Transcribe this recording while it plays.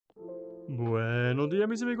Buenos dias,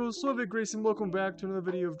 mis amigos. Soy Grace, and welcome back to another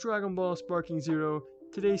video of Dragon Ball Sparking Zero.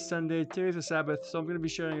 Today's Sunday, today's a Sabbath, so I'm going to be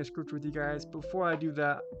sharing a scripture with you guys. Before I do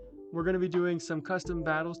that, we're going to be doing some custom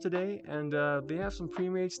battles today, and they have some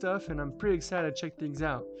pre-made stuff, and I'm pretty excited to check things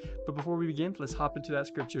out. But before we begin, let's hop into that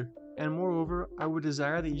scripture. And moreover, I would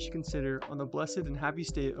desire that you should consider on the blessed and happy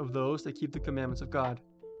state of those that keep the commandments of God.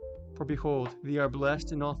 For behold, they are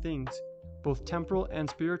blessed in all things, both temporal and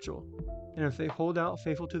spiritual. And if they hold out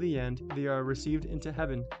faithful to the end, they are received into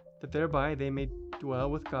heaven, that thereby they may dwell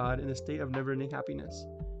with God in a state of never-ending happiness.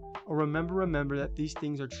 Oh, remember that these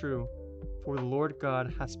things are true, for the Lord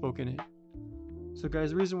God hath spoken it. So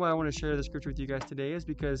guys, the reason why I want to share the scripture with you guys today is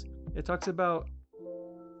because it talks about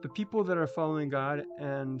the people that are following God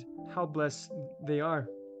and how blessed they are.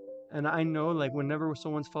 And I know, like, whenever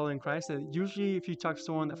someone's following Christ, that usually if you talk to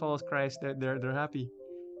someone that follows Christ, they're happy.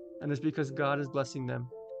 And it's because God is blessing them.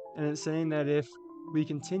 And it's saying that if we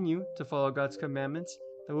continue to follow God's commandments,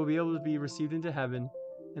 that we'll be able to be received into heaven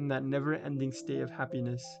in that never-ending state of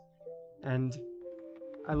happiness. And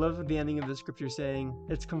I love the ending of the scripture saying,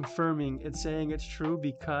 it's confirming, it's saying it's true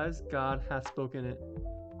because God hath spoken it.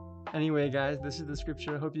 Anyway, guys, this is the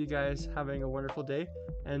scripture. I hope you guys having a wonderful day.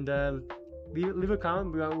 And leave a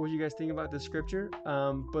comment about what you guys think about the scripture.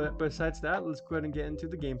 But besides that, let's go ahead and get into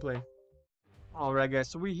the gameplay. Alright, guys,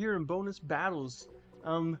 so we're here in bonus battles.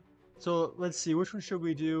 So let's see, which one should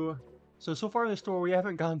we do? So far in the story, we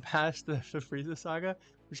haven't gone past the Frieza saga,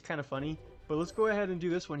 which is kind of funny. But let's go ahead and do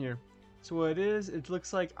this one here. So what it is, it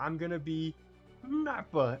looks like I'm gonna be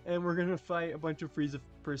Nappa, and we're gonna fight a bunch of bunch of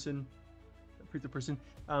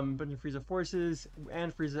Frieza forces,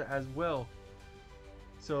 and Frieza as well.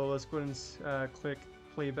 So let's go ahead and click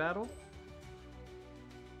play battle.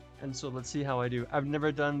 And so let's see how I do. I've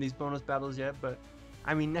never done these bonus battles yet, but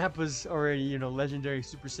I mean, Nappa's already, you know, legendary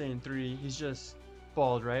Super Saiyan 3. He's just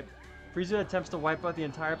bald, right? Frieza attempts to wipe out the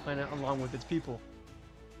entire planet along with its people.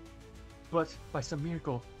 But by some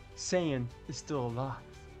miracle, Saiyan is still alive.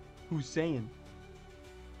 Who's Saiyan?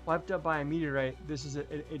 Wiped out by a meteorite, this is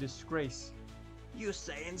a disgrace. You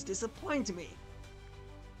Saiyans disappoint me.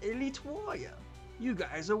 Elite warrior. You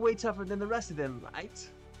guys are way tougher than the rest of them, right?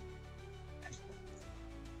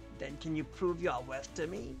 Then can you prove your worth to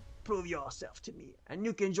me? Prove yourself to me, and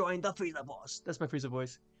you can join the Frieza boss. That's my Frieza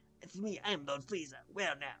voice. It's me, I'm Lord Frieza.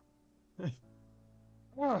 Well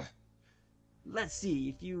now. Let's see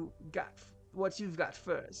if you got what you've got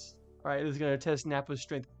first. Alright, this is gonna test Nappa's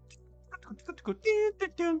strength.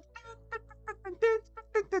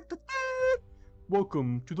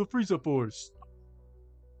 Welcome to the Frieza Force.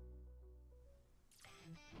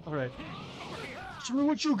 Alright. Show me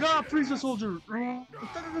what you got, Frieza soldier!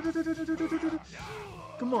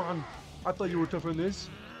 Come on! I thought you were tougher than this.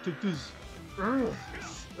 Take this. I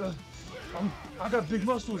got big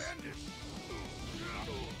muscles.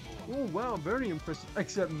 Oh wow, very impressive.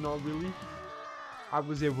 Except not really. I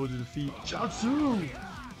was able to defeat Chaozu!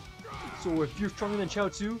 So if you're stronger than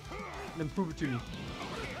Chaozu, then prove it to me.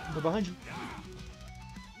 I'm behind you.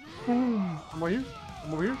 Boom! I'm right here.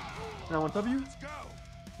 I'm over here. And I'm on top of you.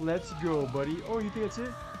 Let's go, buddy. Oh, you think that's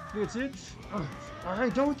it? You think that's it? I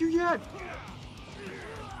ain't done with you yet!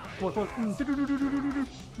 Come on, come on.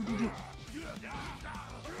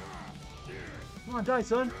 Come on, die,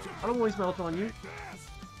 son. I don't waste my health on you.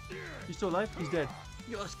 He's still alive? He's dead.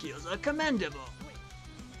 Your skills are commendable.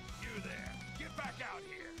 You there. Get back out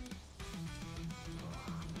here.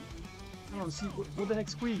 Come on, see, what the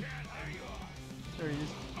heck's Kui? There he is.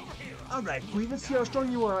 Alright, Kui, let's see how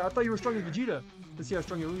strong you are. I thought you were stronger than Vegeta. Let's see how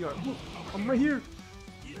strong you really are. Look, I'm right here.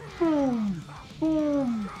 Boom!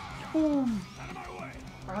 Boom! Boom!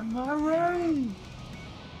 Out of my way!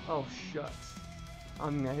 Oh, shucks.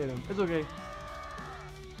 I'm gonna hit him. It's okay.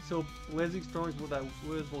 So, Blazing Storms with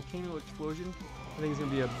his volcano explosion, I think it's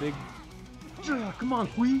gonna be a big... Come on,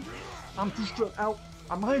 Kui! I'm too strung out.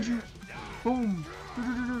 I'm behind you. Boom!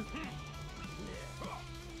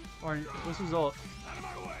 Alright, what's the result?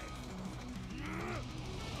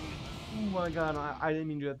 Oh my god, I didn't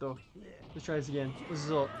mean to do that though. Let's try this again. What's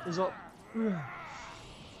the result?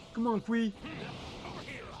 Come on, Kui!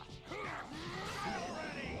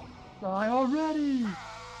 Die already!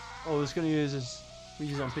 Oh, this is gonna use this. We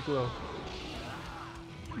use on Piccolo.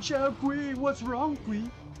 Watch out, Kui! What's wrong, Kui?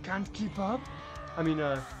 Can't keep up? I mean,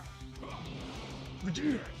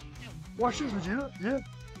 Vegeta! Watch this, Vegeta!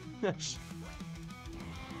 Yeah!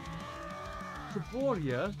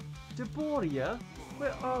 Deboria? Deboria?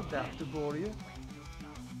 Where are thou, Deboria?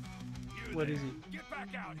 What is he? Get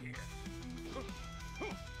back out here.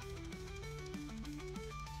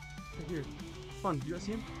 Right here. Come on, do you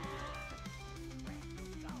see him?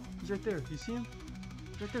 He's right there. Do you see him?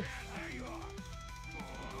 Right there. There you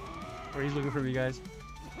Or he's looking for me, guys.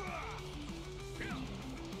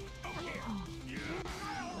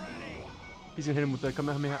 He's gonna hit him with the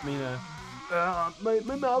Kamehameha.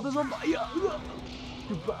 My mouth is on fire.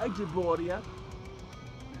 Goodbye, Jiboria.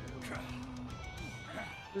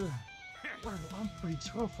 Wow, I'm pretty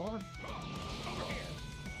tough, huh?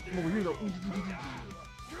 I'm over here though.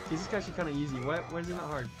 See, this is actually kind of easy. Why is it not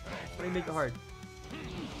hard? Why do you make it hard?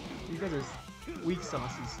 You guys are weak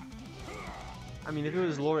sauces. I mean, if it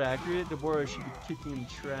was lore accurate, the board should be kicking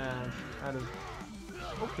trash out of.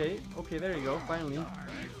 Okay, there you go. Finally,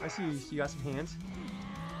 I see you got some hands.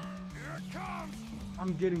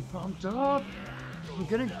 I'm getting pumped up. I'm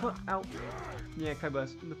getting pumped out. Yeah, Kai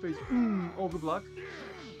Blast in the face. Over block.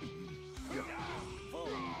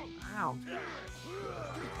 Ow.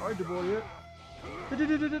 Hard to board it.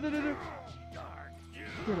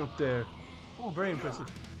 Get up there. Oh, very impressive.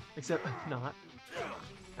 Except not.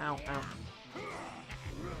 Ow, ow.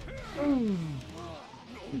 Ooh.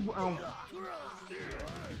 Ow.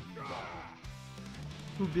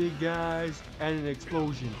 Two big guys and an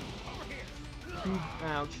explosion.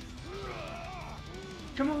 Ouch.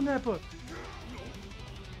 Come on, Nappa.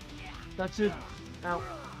 That's it. Ow,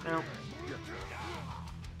 ow.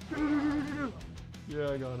 Yeah,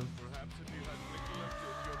 I got him.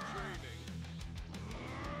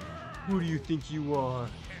 Who do you think you are?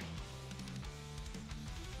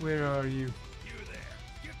 Where are you? You there.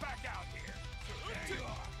 Get back out here. There you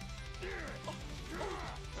are.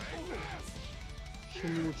 Show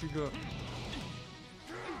me what you got.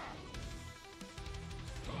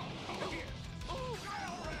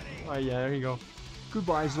 Oh yeah, there you go.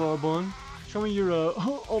 Goodbye, Zarbon. Show me your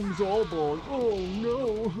Zarbon. Oh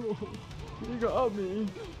no, you got me.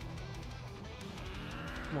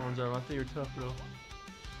 Come on, Zarbon. I think you're tough, bro.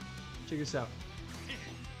 Check this out.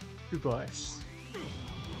 Goodbye.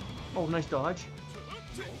 Oh, nice dodge.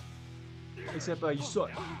 Except you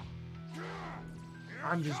suck.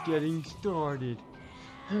 I'm just getting started.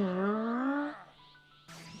 Out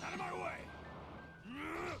of my way.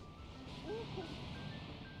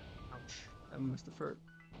 Ouch. That must have hurt.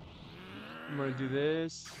 I'm gonna do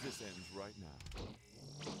this. This ends right now.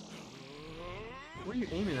 Where are you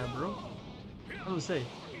aiming at, bro? I was gonna say.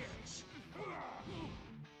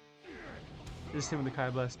 This is him with the Kai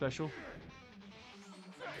Blast special.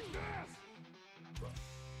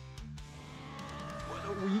 What a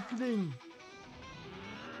weakling!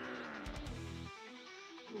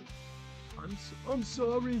 I'm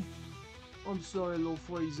sorry. I'm sorry, little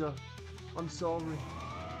Frieza. I'm sorry.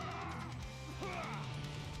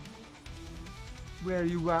 Where are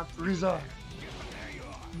you at, Frieza?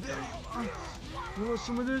 There you are. You want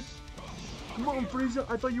some of this? Come on, Frieza.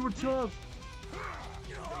 I thought you were tough.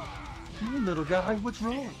 You little guy, what's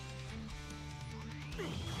wrong?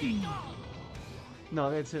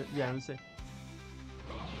 No, that's it. Yeah, I'm gonna say.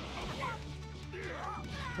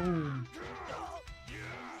 Boom.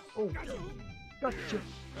 Oh, gotcha.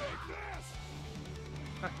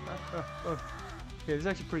 Okay, this is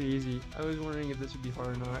actually pretty easy. I was wondering if this would be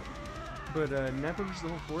hard or not. But Nappa versus the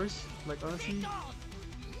whole force, like honestly,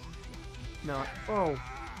 no. Oh,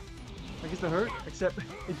 I guess that hurt. Except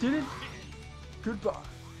it didn't. Goodbye.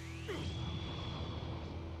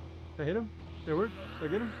 Did I hit him? Did it work? Did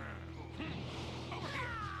I get him?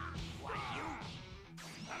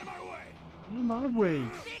 Out of my way.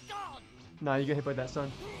 Nah, you get hit by that,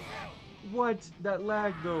 son. What? That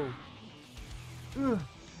lag, though. Ugh.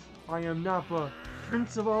 I am Nappa,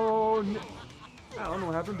 Prince of all. I don't know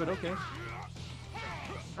what happened, but okay.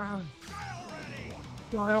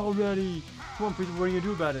 Die already. Come on, Frieza, what are you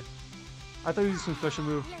gonna do about it? I thought you used some special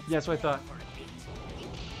move. Yeah, that's what I thought.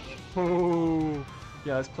 Oh.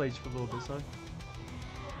 Yeah, let's play just for a little bit, son.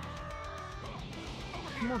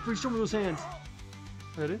 Come on, Frieza, show me those hands.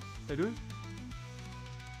 Is that it? Did I do it?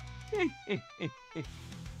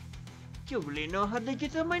 You really know how to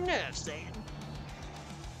get on my nerves, Saiyan.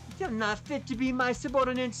 You're not fit to be my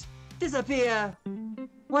subordinates. Disappear!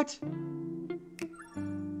 What?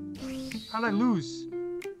 How'd I lose?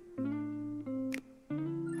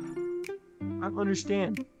 I don't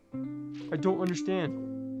understand. I don't understand.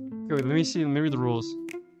 Okay, wait, let me see. Let me read the rules.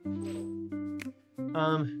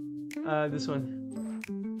 This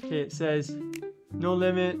one. Okay, it says no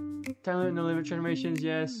limit, time limit, no limit, transformations,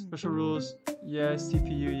 yes. Special rules, yes.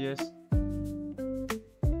 CPU, yes.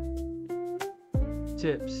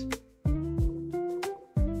 Tips.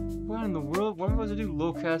 What in the world? What am I supposed to do?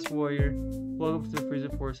 Low cast warrior. Welcome to the Frieza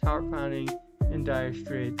Force. Heart pounding in dire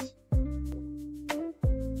straits.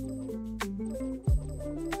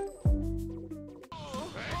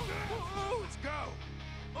 Let's go.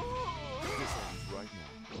 This ends right now.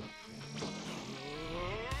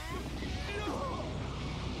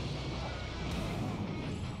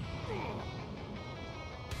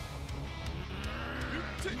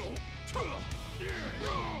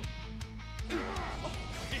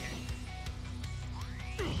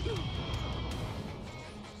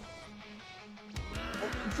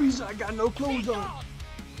 Frieza, I got no clothes on.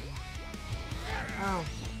 Ow.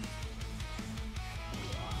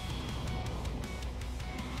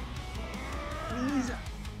 Frieza.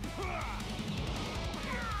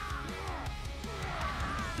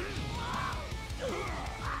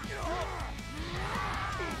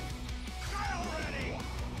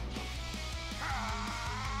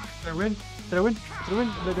 Did I win? Did I win? Did I win?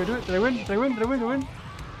 Did I do it? Did I win? Did I win? Did I win? Did I win?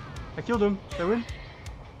 I killed him. Did I win?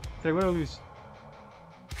 Did I win or lose?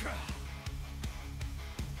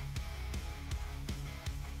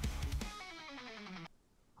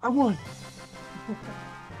 I won!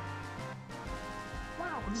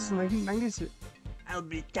 Wow, this is magnificent. I'll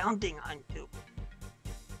be counting on you.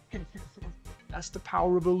 That's the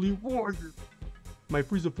power of Elite Warrior. My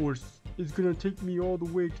Frieza Force is gonna take me all the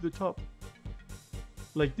way to the top.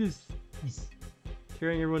 Like this.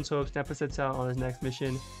 Carrying everyone's hopes, Nappa sets out on his next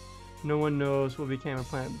mission. No one knows what became of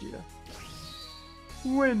Planet Vegeta.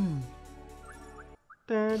 Win!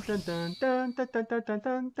 Dun dun dun dun dun dun dun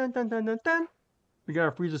dun dun dun dun dun dun. We got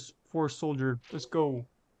our Frieza Force soldier. Let's go.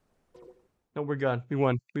 No, we're gone. We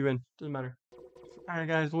won. We win. Doesn't matter. Alright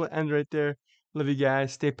guys, we'll end right there. Love you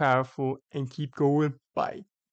guys. Stay powerful and keep going. Bye.